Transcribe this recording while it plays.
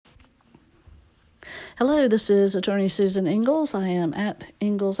Hello, this is Attorney Susan Ingalls. I am at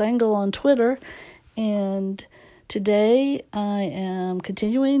Ingalls Angle on Twitter, and today I am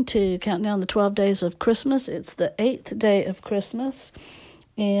continuing to count down the 12 days of Christmas. It's the 8th day of Christmas,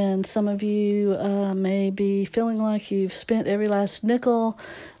 and some of you may be feeling like you've spent every last nickel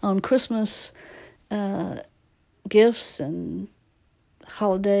on Christmas gifts and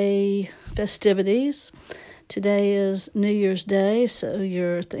holiday festivities. Today is New Year's Day, so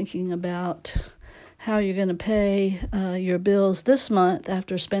you're thinking about how you're going to pay your bills this month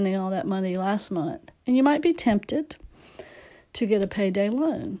after spending all that money last month. And you might be tempted to get a payday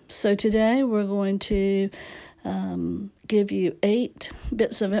loan. So today we're going to give you 8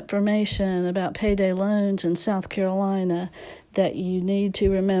 bits of information about payday loans in South Carolina that you need to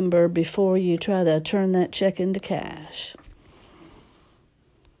remember before you try to turn that check into cash.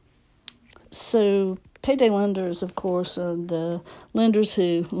 So payday lenders, of course, are the lenders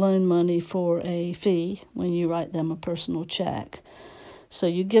who loan money for a fee when you write them a personal check. So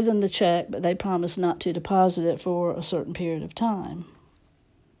you give them the check, but they promise not to deposit it for a certain period of time.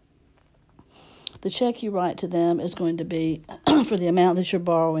 The check you write to them is going to be for the amount that you're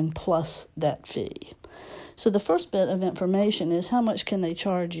borrowing plus that fee. So the first bit of information is how much can they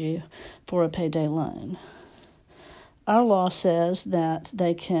charge you for a payday loan? Our law says that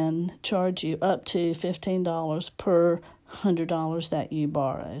they can charge you up to $15 per $100 that you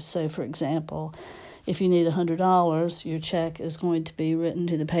borrow. So, for example, if you need $100, your check is going to be written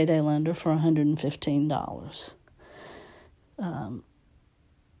to the payday lender for $115.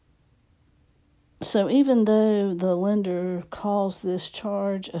 So even though the lender calls this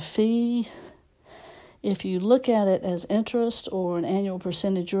charge a fee, if you look at it as interest or an annual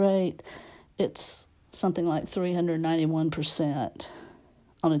percentage rate, it's something like 391%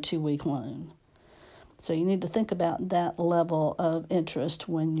 on a 2-week loan. So you need to think about that level of interest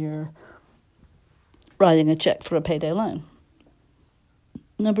when you're writing a check for a payday loan.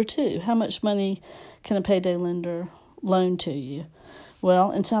 Number 2, how much money can a payday lender loan to you?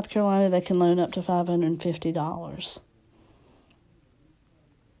 Well, in South Carolina, they can loan up to $550.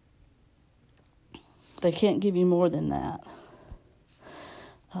 They can't give you more than that.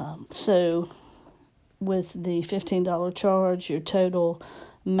 So with the $15 charge, your total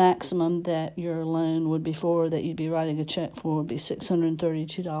maximum that your loan would be for, that you'd be writing a check for, would be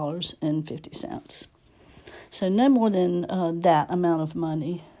 $632.50. So no more than that amount of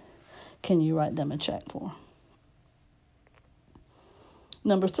money can you write them a check for.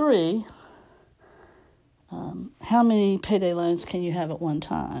 Number 3, how many payday loans can you have at one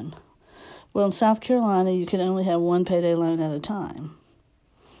time? Well, in South Carolina, you can only have one payday loan at a time.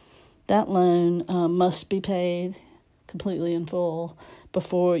 That loan must be paid completely in full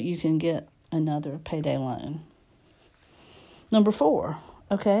before you can get another payday loan. Number 4,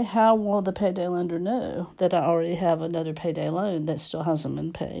 okay, how will the payday lender know that I already have another payday loan that still hasn't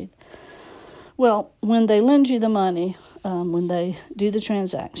been paid? Well, when they lend you the money, when they do the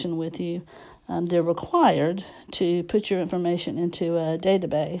transaction with you, they're required to put your information into a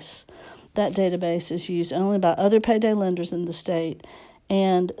database. That database is used only by other payday lenders in the state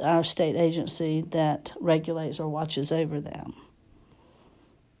and our state agency that regulates or watches over them.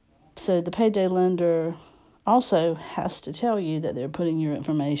 So the payday lender also has to tell you that they're putting your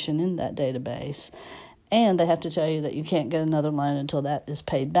information in that database, and they have to tell you that you can't get another loan until that is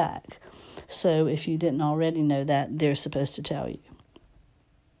paid back. So if you didn't already know that, they're supposed to tell you.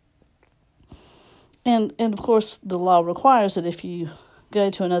 And of course, the law requires that if you go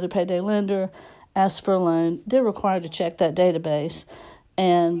to another payday lender, ask for a loan, they're required to check that database,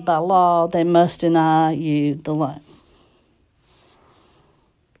 and by law, they must deny you the loan.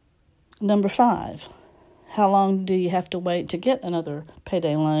 Number 5, how long do you have to wait to get another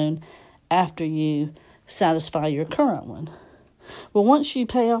payday loan after you satisfy your current one? Well, once you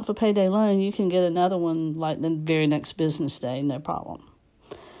pay off a payday loan, you can get another one like the very next business day, no problem.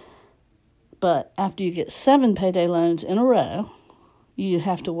 But after you get 7 payday loans in a row, you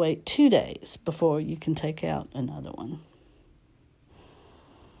have to wait 2 days before you can take out another one.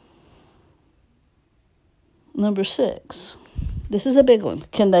 Number 6, this is a big one.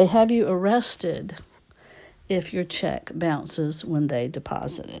 Can they have you arrested if your check bounces when they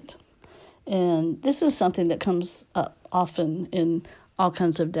deposit it? And this is something that comes up often in all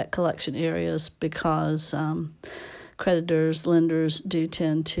kinds of debt collection areas because creditors, lenders do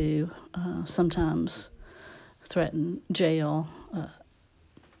tend to sometimes threaten jail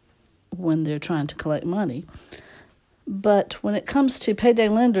when they're trying to collect money. But when it comes to payday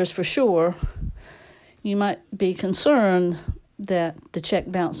lenders, for sure, you might be concerned that the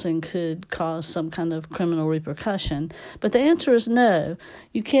check bouncing could cause some kind of criminal repercussion. But the answer is no.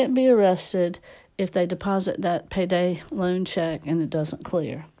 You can't be arrested if they deposit that payday loan check and it doesn't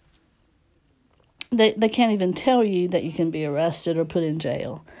clear. They can't even tell you that you can be arrested or put in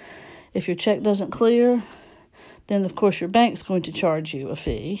jail. If your check doesn't clear, then of course your bank's going to charge you a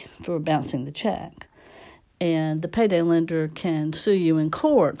fee for bouncing the check. And the payday lender can sue you in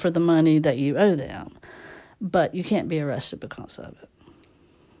court for the money that you owe them. But you can't be arrested because of it.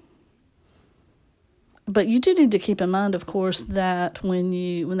 But you do need to keep in mind, of course, that when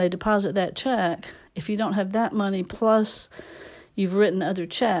they deposit that check, if you don't have that money plus you've written other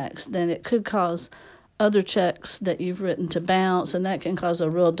checks, then it could cause other checks that you've written to bounce, and that can cause a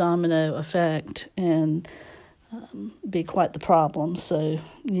real domino effect and be quite the problem. So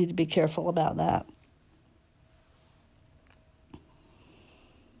you need to be careful about that.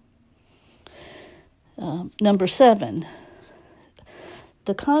 Number 7,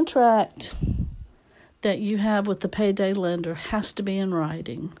 the contract that you have with the payday lender has to be in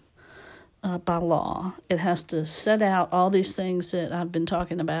writing by law. It has to set out all these things that I've been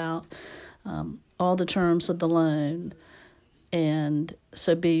talking about, all the terms of the loan. And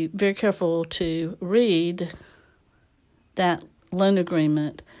so be very careful to read that loan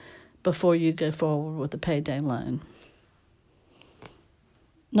agreement before you go forward with the payday loan.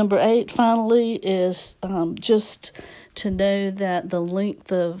 Number 8, finally, is just to know that the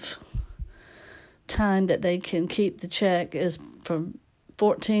length of time that they can keep the check is from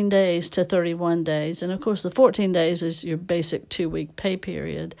 14 days to 31 days. And, of course, the 14 days is your basic 2-week pay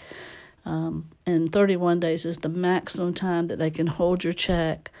period. And 31 days is the maximum time that they can hold your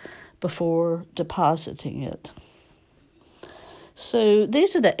check before depositing it. So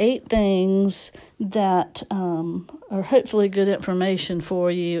these are the 8 things that are hopefully good information for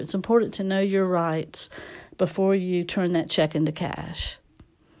you. It's important to know your rights before you turn that check into cash.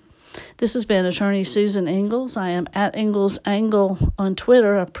 This has been Attorney Susan Ingalls. I am at Ingalls Angle on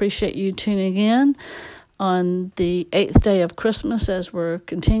Twitter. I appreciate you tuning in on the 8th day of Christmas as we're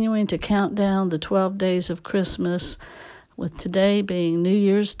continuing to count down the 12 days of Christmas, with today being New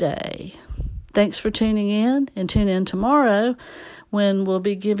Year's Day. Thanks for tuning in, and tune in tomorrow when we'll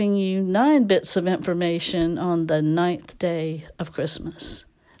be giving you 9 bits of information on the 9th day of Christmas.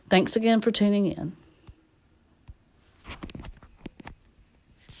 Thanks again for tuning in.